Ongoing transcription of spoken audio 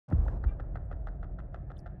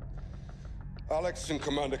Alex and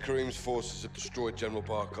Commander Karim's forces have destroyed General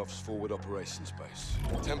Barkov's forward operations base,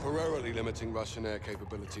 temporarily limiting Russian air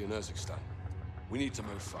capability in Urzikstan. We need to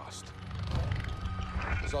move fast.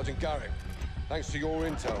 Sergeant Garrick, thanks to your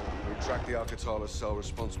intel, we tracked the Al-Qatala cell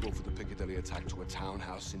responsible for the Piccadilly attack to a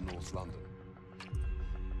townhouse in North London.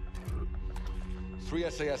 3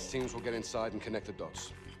 SAS teams will get inside and connect the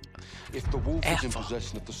dots. If the Wolf is in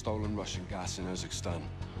possession of the stolen Russian gas in Urzikstan,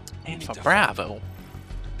 Alpha Bravo.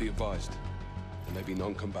 Be advised, there may be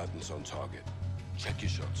non-combatants on target. Check your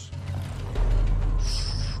shots.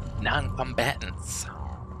 Non-combatants.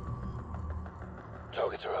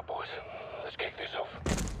 Targets are up, boys. Let's kick this off.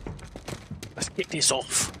 Let's kick this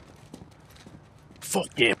off. Fuck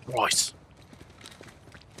yeah, Bryce.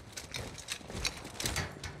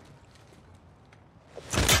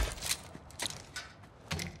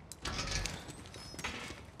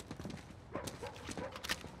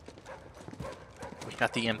 We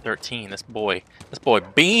got the M13. This boy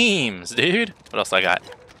beams, dude. What else I got?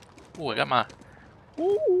 Ooh, I got my.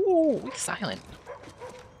 Ooh, he's silent.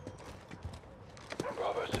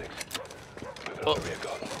 Bravo 6.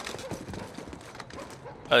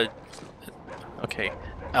 Oh. Okay.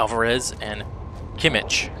 Alvarez and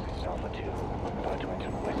Kimmich.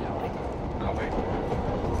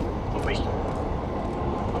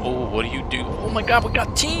 Oh, what do you do? Oh my god, we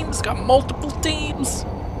got teams! Got multiple teams!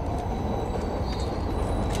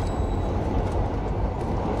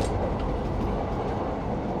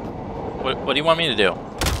 What do you want me to do?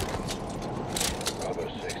 Bravo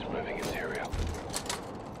 6 moving its area.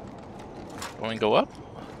 Want me to go up?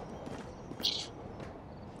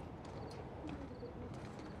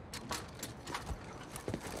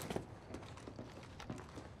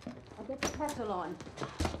 I'll get the kettle on.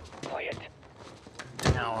 Quiet.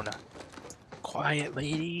 Down. Quiet,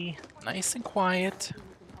 lady. Nice and quiet.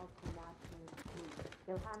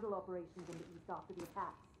 They'll handle operations in the east after the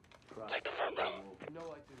attack. Take the front row. No,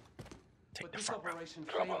 I do. Take But the this front row. operation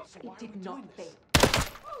Drum failed, up. so why It did are we not doing fail.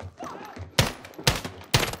 this?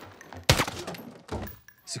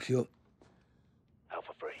 Secure.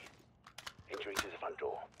 Alpha 3. Entry to the front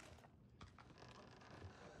door.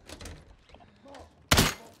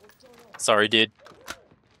 Sorry, dude.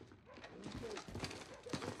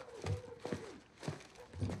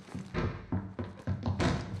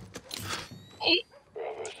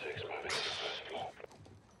 Bravo 6 moving to the first floor.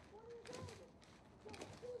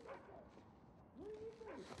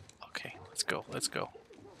 Okay, let's go. Let's go.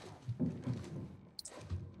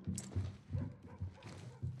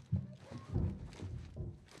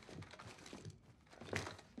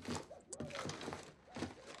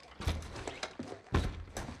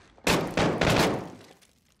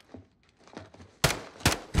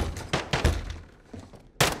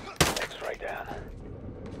 X-ray down.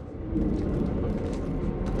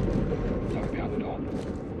 Look behind the door.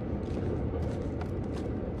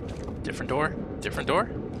 Different door? Different door?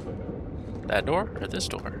 That door or this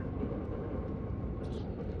door?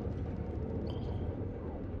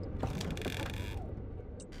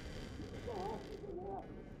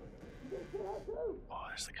 Oh,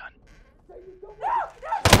 there's the gun.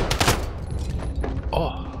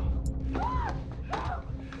 Oh.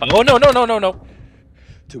 Oh, no, no, no, no, no.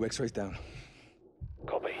 2 X-rays down.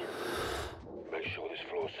 Copy. Make sure this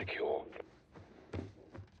floor's secure.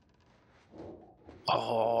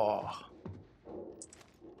 Oh.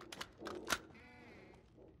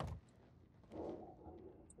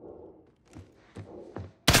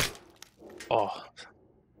 Oh.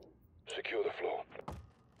 Secure the floor.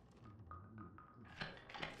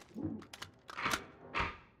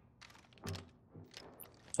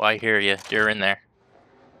 Well, I hear you. You're in there.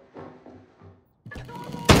 This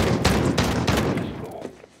floor.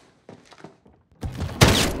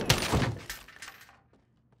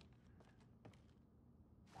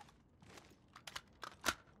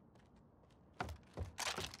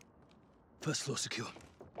 First floor secure.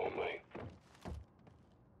 On me.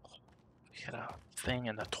 We got a thing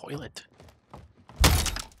in the toilet.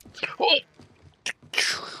 Oh.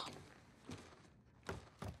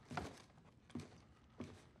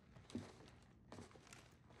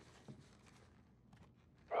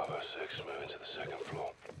 Bravo 6 moving to the second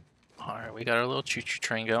floor. Alright, we got our little choo-choo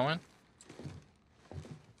train going.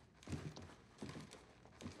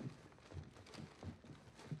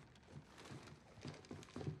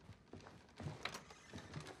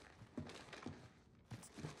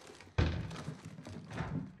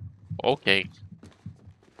 Okay.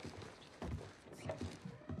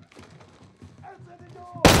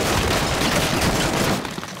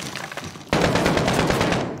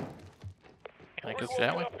 Can I go through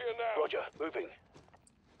that way? Roger, moving.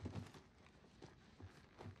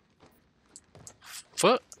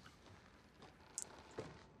 foot.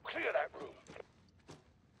 Clear that room.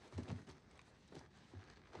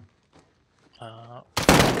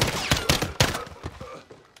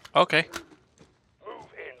 Okay.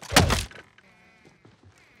 Move in.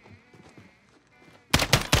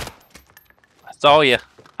 I saw you.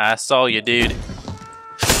 I saw you, dude.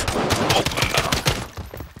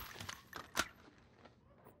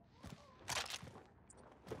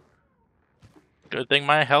 Good thing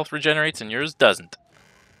my health regenerates and yours doesn't.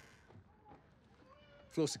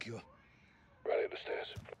 Floor secure. Ready the stairs.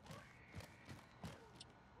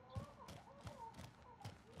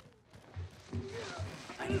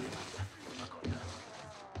 Ready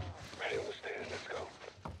on the stairs. Let's go.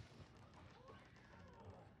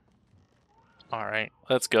 All right,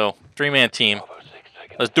 let's go. 3-man team. Bravo 6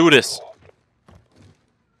 taking Let's the do this. floor.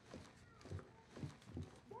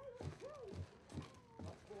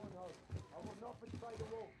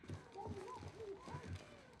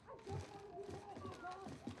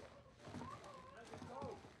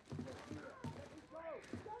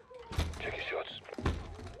 Take your shots.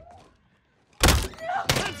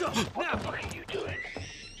 Hands up! What the fuck are you doing?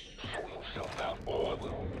 Sort yourself out, or I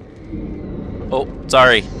will. Oh,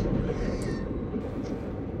 sorry.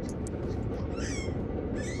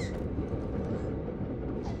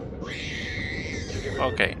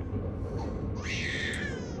 Okay.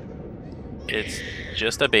 It's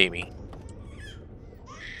just a baby.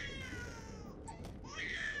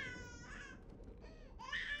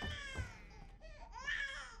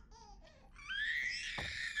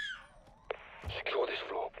 Secure this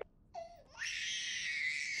floor.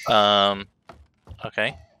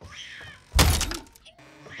 Okay.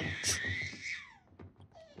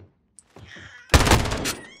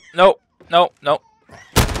 No, no, no.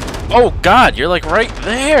 Oh God, you're like right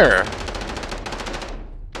there.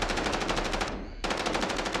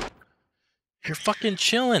 You're fucking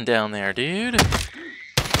chilling down there, dude.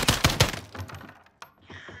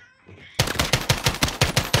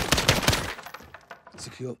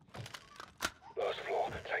 Secure. Last floor.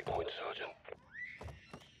 Take point, Sergeant.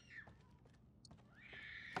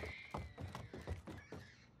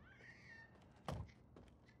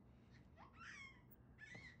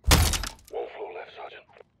 One floor left, Sergeant.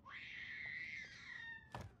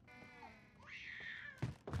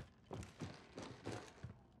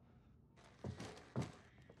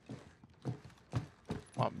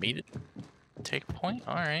 Want me to take point?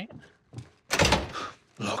 All right.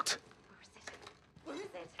 Locked.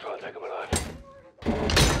 Try and take him alive.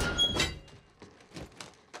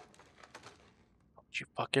 Don't you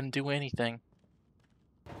fucking do anything.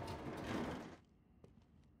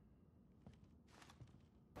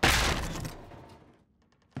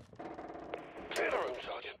 Clear the room,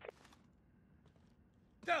 Sergeant.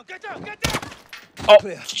 Down! Get down! Get down! Oh,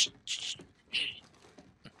 Clear.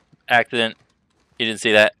 accident. You didn't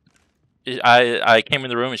see that. I came in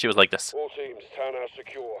the room and she was like this. All teams, townhouse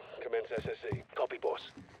secure. Commence SSE. Copy, boss.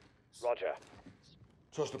 Roger.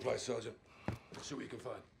 Trust the place, Sergeant. See what you can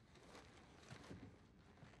find.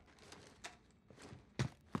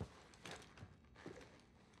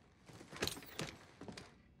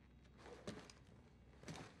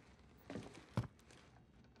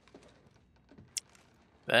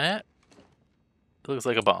 That looks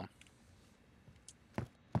like a bomb.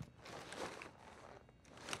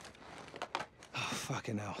 Oh,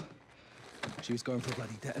 fucking hell. She was going for a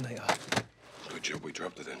bloody detonator. Good job we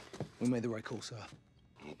dropped it in. We made the right call, sir.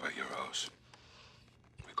 We'll bet your ass.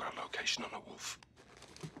 We've got a location on the wolf.